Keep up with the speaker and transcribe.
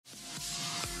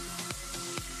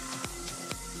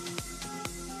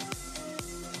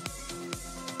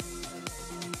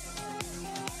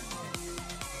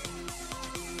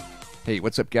Hey,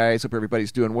 what's up, guys? Hope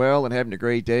everybody's doing well and having a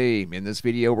great day. In this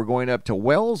video, we're going up to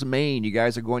Wells, Maine. You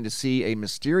guys are going to see a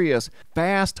mysterious,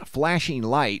 fast, flashing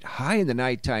light high in the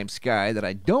nighttime sky that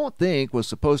I don't think was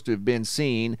supposed to have been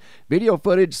seen. Video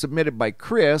footage submitted by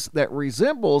Chris that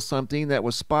resembles something that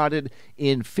was spotted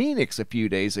in Phoenix a few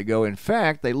days ago. In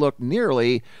fact, they look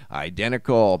nearly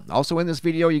identical. Also in this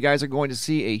video, you guys are going to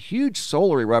see a huge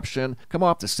solar eruption come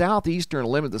off the southeastern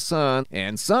limb of the sun,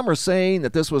 and some are saying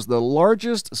that this was the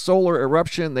largest solar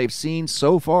eruption they've seen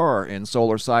so far in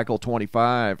solar cycle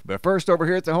 25. But first, over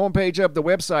here at the homepage of the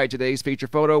website, today's feature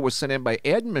photo was sent in by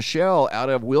Ed and Michelle out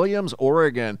of Williams,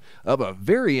 Oregon, of a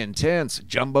very intense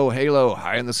jumbo halo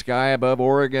high in the sky above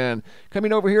Oregon.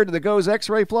 Coming over here to the GOES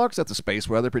X-ray flux at the Space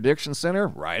Weather Prediction Center,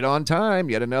 right on time,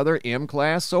 yet another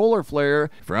M-class solar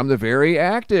flare from the very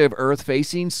active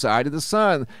Earth-facing side of the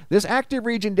sun. This active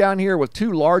region down here with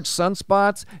two large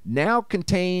sunspots now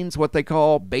contains what they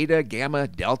call beta, gamma,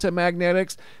 delta magnetics,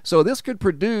 so this could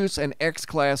produce an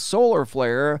X-class solar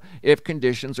flare if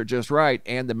conditions are just right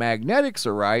and the magnetics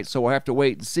are right. So we'll have to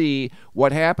wait and see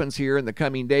what happens here in the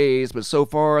coming days. But so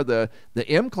far, the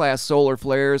M-class solar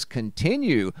flares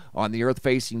continue on the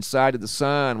Earth-facing side of the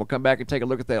sun. We'll come back and take a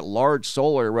look at that large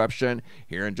solar eruption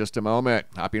here in just a moment.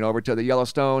 Hopping over to the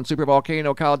Yellowstone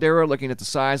supervolcano caldera, looking at the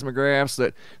seismographs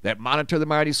that monitor the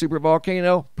mighty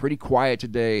supervolcano. Pretty quiet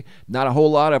today. Not a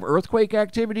whole lot of earthquake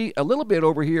activity. A little bit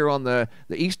over here on the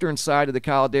eastern side of the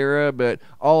caldera, but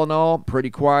all in all,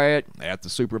 pretty quiet at the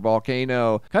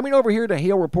supervolcano. Coming over here to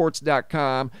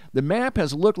hailreports.com, the map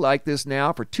has looked like this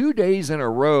now for 2 days in a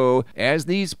row as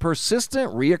these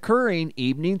persistent, reoccurring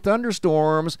evening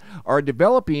thunderstorms are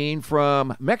developing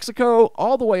from Mexico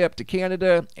all the way up to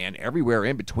Canada and everywhere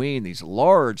in between. These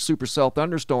large supercell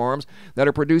thunderstorms that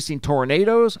are producing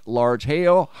tornadoes, large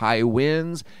hail, high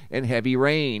winds, and heavy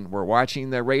rain. We're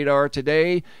watching the radar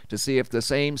today to see if the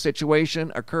same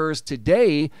situation occurs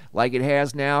today like it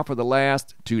has now for the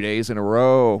last 2 days in a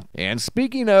row. And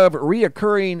speaking of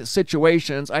reoccurring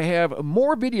situations, I have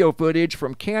more video footage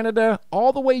from Canada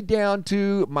all the way down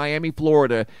to Miami,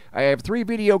 Florida. I have 3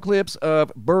 video clips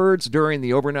of birds during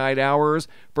the overnight hours.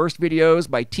 First videos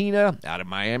by Tina out of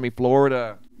Miami,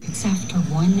 Florida. It's after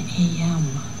 1 a.m.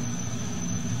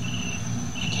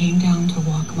 I came down to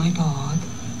walk my dog.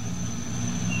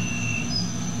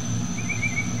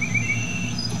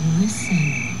 And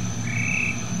listen.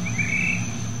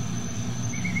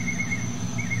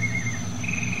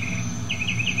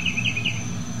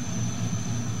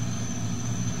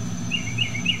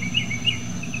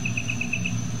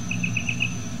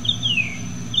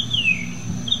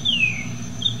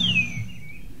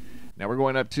 Now we're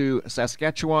going up to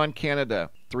Saskatchewan,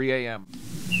 Canada, 3 a.m.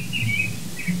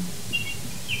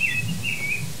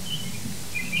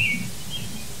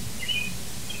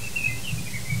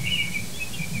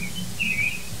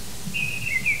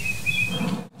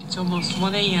 It's almost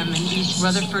 1 a.m. in East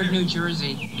Rutherford, New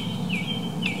Jersey.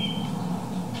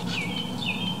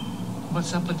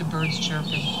 What's up with the birds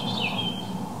chirping?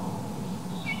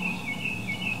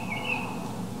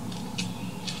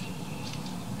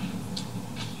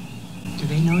 Do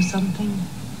they know something?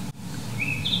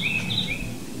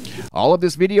 All of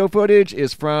this video footage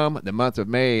is from the month of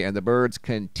May, and the birds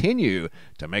continue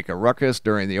to make a ruckus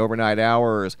during the overnight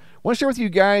hours. I want to share with you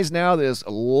guys now this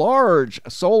large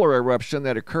solar eruption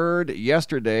that occurred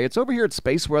yesterday. It's over here at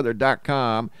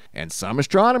spaceweather.com, and some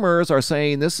astronomers are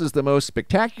saying this is the most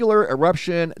spectacular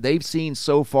eruption they've seen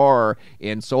so far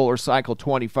in solar cycle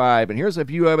 25. And here's a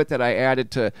view of it that I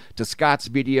added to Scott's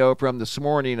video from this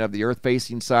morning of the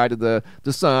Earth-facing side of the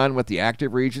sun with the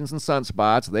active regions and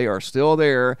sunspots. They are still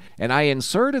there, and I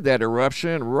inserted that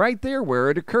eruption right there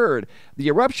where it occurred. The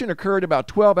eruption occurred about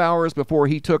 12 hours before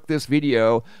he took this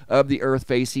video of the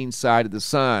Earth-facing side of the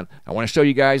sun. I want to show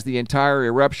you guys the entire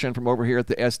eruption from over here at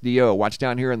the SDO. Watch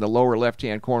down here in the lower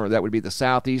left-hand corner. That would be the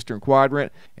southeastern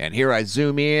quadrant. And here I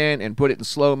zoom in and put it in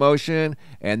slow motion,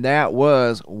 and that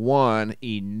was one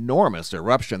enormous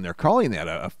eruption. They're calling that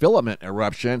a filament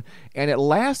eruption, and it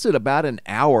lasted about an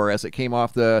hour as it came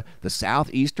off the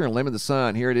southeastern limb of the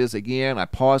sun. Here it is again. I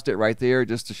paused it right there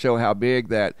just to show how big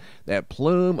that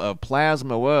plume of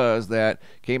plasma was that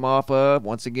came off of,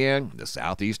 once again, the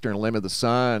southeastern limb of the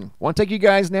sun. I want to take you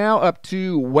guys now up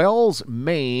to Wells,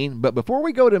 Maine, but before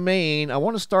we go to Maine, I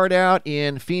want to start out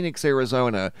in Phoenix,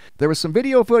 Arizona. There was some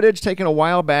video footage taken a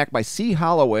while back by C.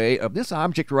 Holloway of this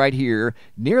object right here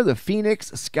near the Phoenix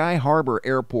Sky Harbor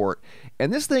Airport.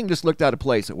 And this thing just looked out of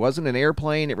place. It wasn't an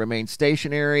airplane. It remained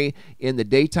stationary in the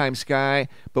daytime sky.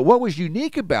 But what was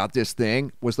unique about this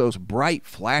thing was those bright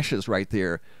flashes right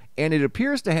there. and it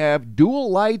appears to have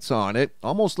dual lights on it.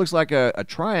 Almost looks like a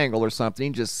triangle or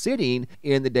something just sitting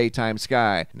in the daytime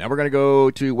sky. Now we're going to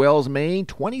go to Wells, Maine,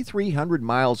 2,300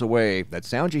 miles away. That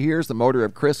sound you hear is the motor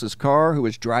of Chris's car, who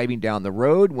was driving down the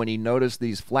road when he noticed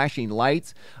these flashing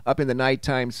lights up in the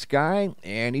nighttime sky,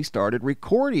 and he started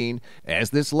recording as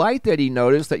this light that he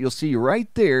noticed that you'll see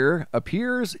right there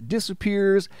appears,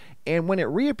 disappears, and when it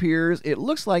reappears, it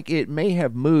looks like it may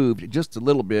have moved just a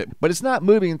little bit, but it's not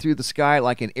moving through the sky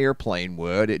like an airplane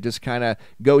would. It just kind of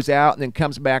goes out and then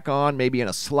comes back on, maybe in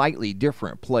a slightly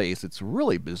different place. It's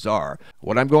really bizarre.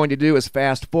 What I'm going to do is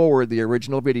fast forward the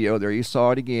original video. There you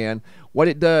saw it again. What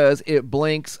it does, it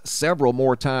blinks several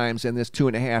more times in this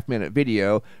 2.5-minute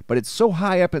video, but it's so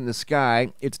high up in the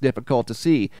sky, it's difficult to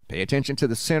see. Pay attention to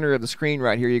the center of the screen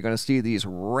right here. You're going to see these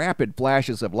rapid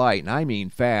flashes of light, and I mean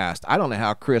fast. I don't know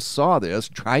how Chris saw this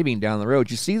driving down the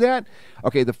road. You see that?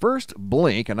 Okay, the first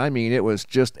blink, and I mean it was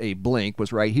just a blink,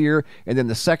 was right here, and then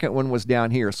the second one was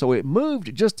down here. So it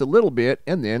moved just a little bit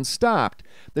and then stopped.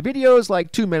 The video is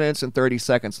like 2 minutes and 30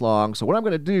 seconds long, so what I'm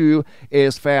going to do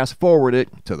is fast forward it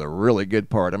to the really good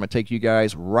part. I'm going to take you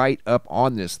guys right up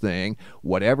on this thing,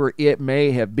 whatever it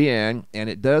may have been, and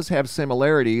it does have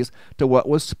similarities to what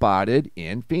was spotted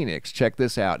in Phoenix. Check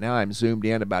this out. Now I'm zoomed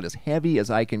in about as heavy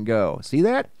as I can go. See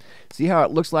that? See how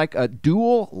it looks like a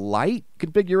dual light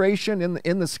configuration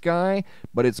in the sky,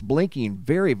 but it's blinking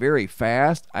very, very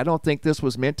fast. I don't think this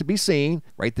was meant to be seen.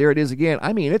 Right there it is again.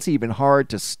 I mean, it's even hard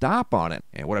to stop on it.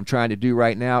 And what I'm trying to do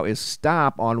right now is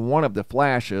stop on one of the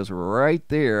flashes right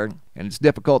there, and it's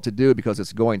difficult to do because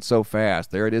it's going so fast.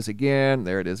 There it is again.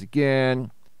 There it is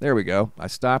again. There we go. I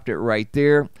stopped it right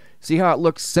there. See how it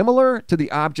looks similar to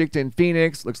the object in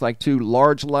Phoenix? Looks like two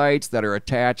large lights that are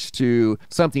attached to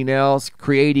something else,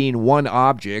 creating one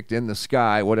object in the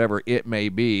sky, whatever it may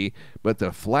be. But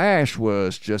the flash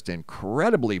was just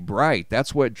incredibly bright.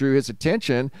 That's what drew his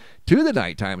attention to the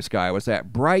nighttime sky, was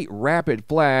that bright, rapid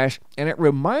flash, and it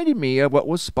reminded me of what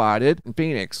was spotted in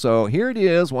Phoenix. So here it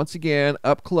is, once again,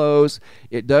 up close.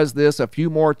 It does this a few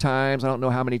more times. I don't know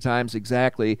how many times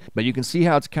exactly, but you can see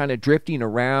how it's kind of drifting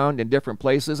around in different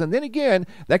places. And then again,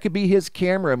 that could be his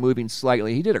camera moving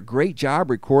slightly. He did a great job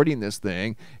recording this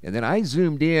thing, and then I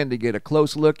zoomed in to get a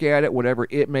close look at it, whatever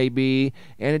it may be,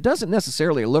 and it doesn't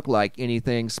necessarily look like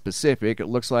anything specific. It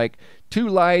looks like two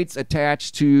lights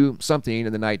attached to something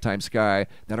in the nighttime sky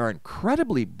that are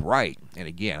incredibly bright. And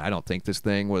again, I don't think this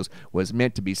thing was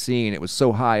meant to be seen. It was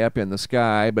so high up in the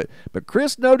sky, but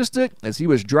Chris noticed it as he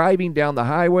was driving down the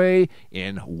highway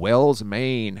in Wells,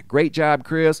 Maine. Great job,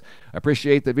 Chris. I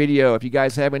appreciate the video. If you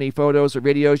guys have any photos or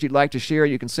videos you'd like to share,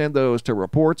 you can send those to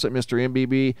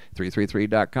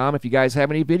reports@mrmbb333.com. If you guys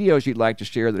have any videos you'd like to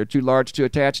share that are too large to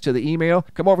attach to the email,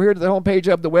 come over here to the homepage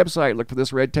of the website. Look for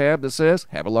this red tab that says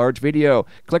Have a Large Video.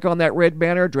 Click on that red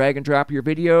banner, drag and drop your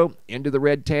video into the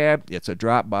red tab. It's a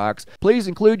drop box. Please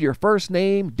include your first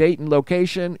name, date, and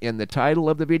location in the title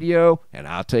of the video, and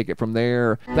I'll take it from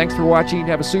there. Thanks for watching.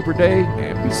 Have a super day,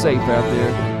 and be safe out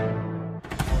there.